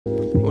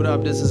What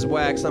up, this is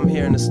Wax. I'm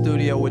here in the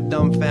studio with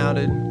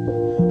Dumbfounded.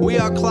 We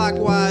are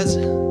Clockwise,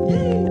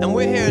 and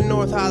we're here in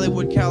North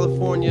Hollywood,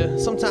 California.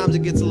 Sometimes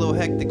it gets a little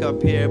hectic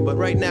up here, but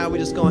right now we're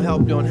just gonna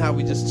help you on how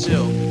we just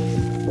chill.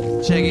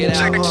 Check it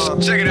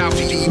out, Check it out,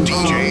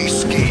 DJ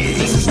Ski.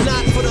 This is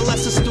not for the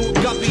less astute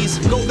guppies.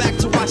 Go back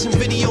to watching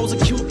videos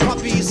of cute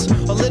puppies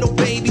or little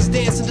babies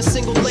dancing to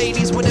single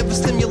ladies. Whatever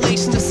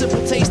stimulation the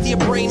simple taste of your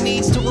brain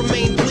needs to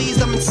remain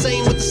pleased. I'm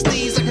insane with the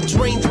steez. I can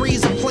drain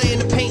threes. I'm playing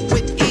the paint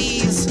with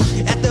ease.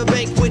 At the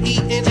banquet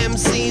eating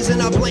MCs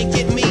and a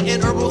blanket me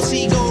and herbal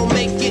tea gon'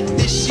 make it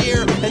this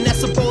year. And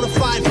that's a bona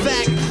fide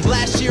fact.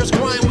 Last year's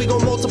grind, we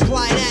gon'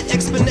 multiply that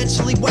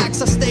exponentially.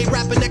 Wax, I stay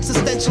rapping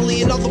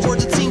existentially. In other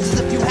words, it seems as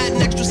if you had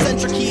an extra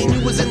centric key and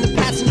you was in the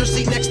passenger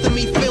seat next to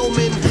me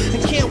filming.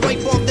 And can't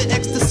wipe off that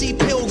ecstasy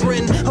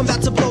pilgrim. I'm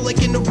about to blow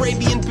like an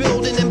Arabian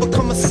building and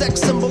become a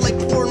sex symbol like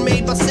porn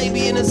made by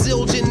Sabian and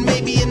Zildjian.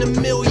 Maybe in a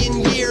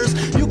million years,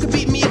 you could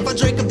beat me if I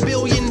drank a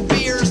billion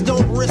beers.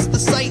 Don't risk the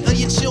sight of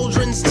your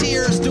children's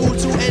tears due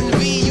to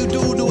envy. You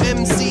do to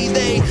MC.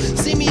 They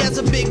see me as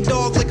a big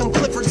dog like I'm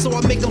Clifford, so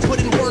I make them put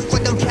in work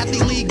like I'm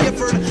Kathy Lee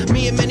Gifford.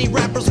 Me and many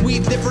rappers,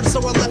 we've differed, so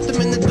I left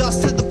them in the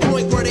dust to the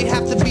point where they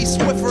have to be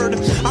Swifford.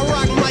 I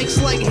rock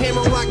mics like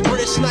Hammer Rock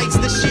British Knights.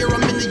 This year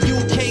I'm in the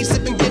UK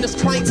sipping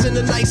Guinness pints in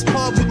a nice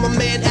pub with my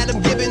man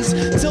Adam Gibbons.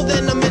 Till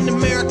then I'm in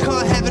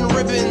America having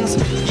ribbons.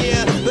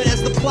 Yeah, but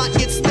as the plot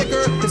gets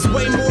thicker, it's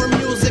way more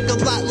music, a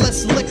lot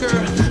less liquor.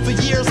 For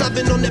years I've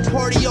been on that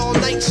party all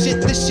night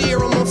shit. This year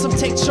I'm on some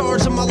take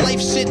charge of my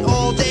life shit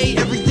all day,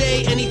 every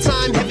day,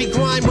 anytime, heavy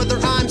grind, whether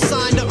I'm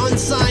signed or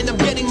unsigned. I'm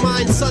getting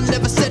mine, sun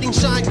never setting,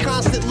 shine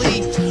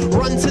constantly.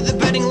 Run to the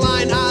betting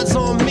line, odds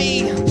on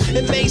me.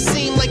 It may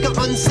seem like an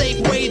unsafe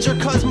wager,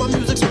 cause my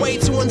music's way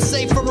too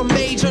unsafe for a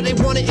major. They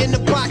want it in a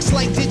box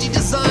like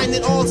Digi-Design.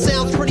 It all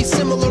sounds pretty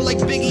similar like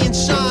Biggie and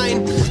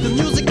Shine. The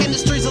music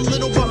industry's a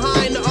little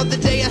behind. The other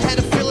day I had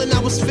a feeling I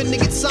was finna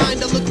get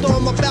signed. I looked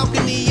on my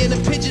balcony and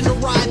a pigeon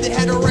arrived that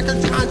had a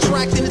record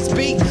contract in its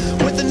beak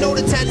with a note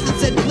attached that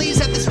said, please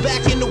have this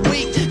back in a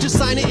week. Just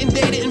sign it and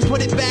date it and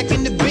put it back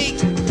in the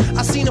beat.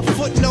 I seen a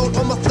footnote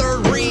on my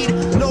third read.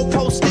 No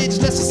postage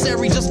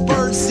necessary, just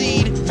bird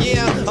seed.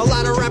 Yeah, a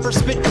lot of rappers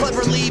spit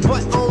cleverly,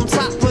 but on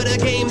top of the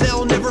game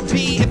they'll never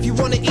be. If you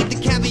wanna eat the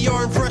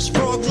caviar and fresh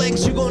frog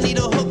legs, you gon' need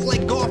a hook